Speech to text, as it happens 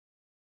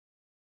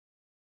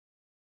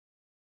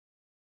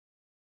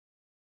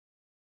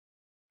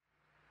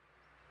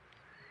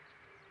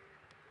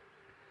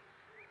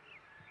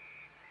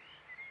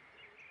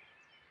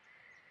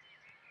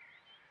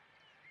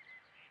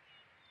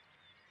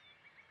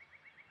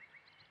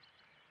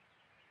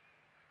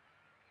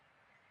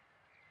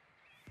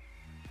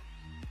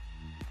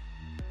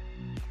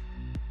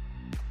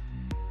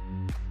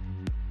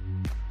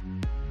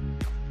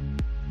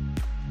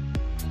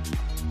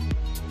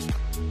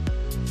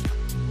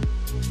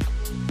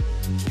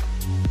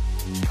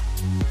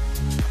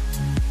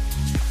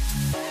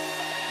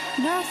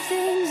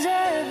Nothing's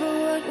ever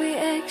what we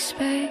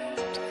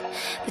expect,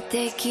 but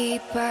they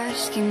keep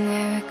asking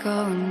where we're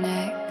going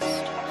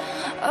next.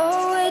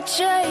 All we're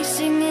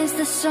chasing is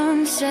the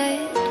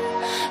sunset.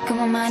 Got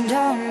my mind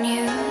on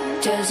you.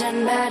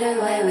 Doesn't matter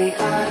where we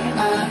are.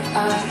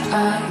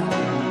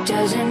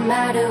 Doesn't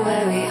matter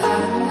where we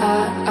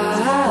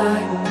are.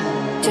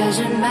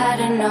 Doesn't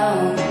matter,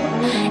 no.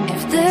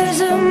 If there's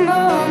a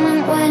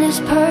moment when it's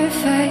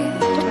perfect,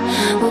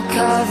 we'll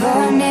carve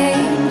our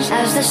names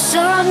as the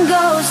sun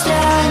goes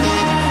down.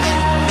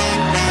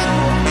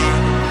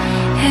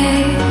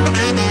 Hey,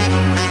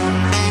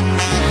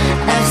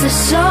 as the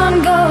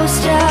sun goes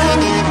down.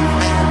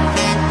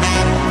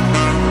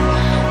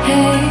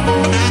 Hey,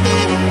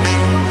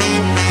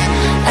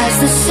 as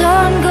the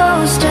sun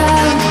goes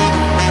down.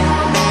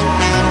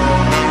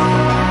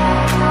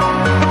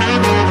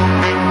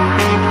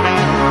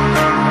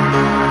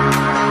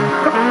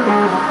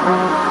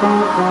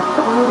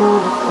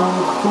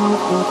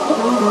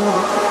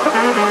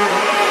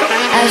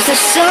 As the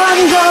sun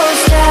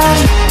goes down.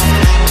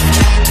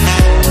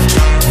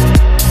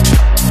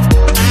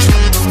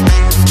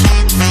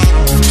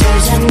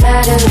 Doesn't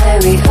matter where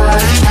we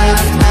are.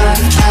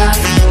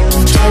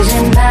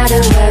 Doesn't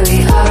matter where we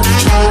are.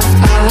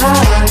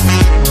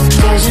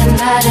 Doesn't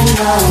matter,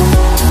 no.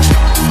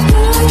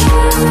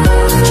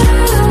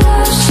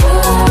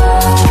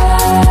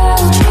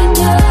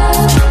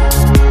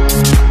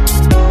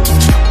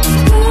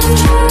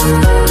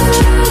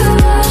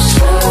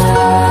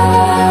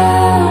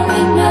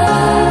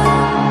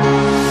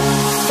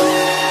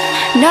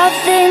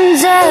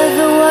 Nothing's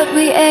ever what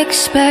we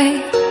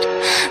expect,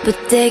 but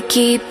they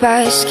keep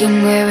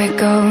asking where we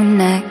go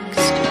next.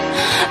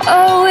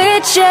 All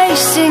we're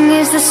chasing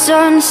is the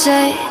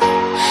sunset.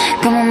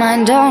 Got my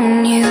mind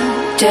on you.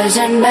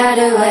 Doesn't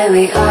matter where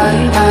we are.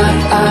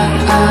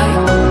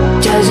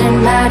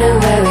 Doesn't matter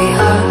where we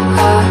are.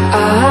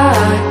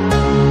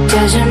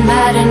 Doesn't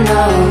matter,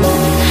 no.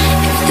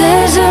 If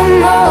there's a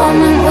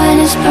moment when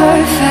it's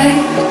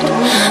perfect,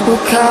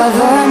 we'll carve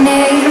our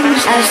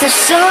names as the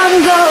sun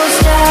goes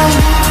down.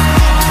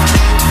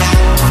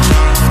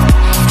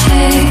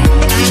 Hey,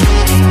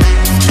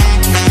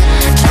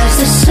 as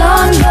the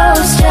sun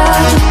goes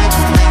down.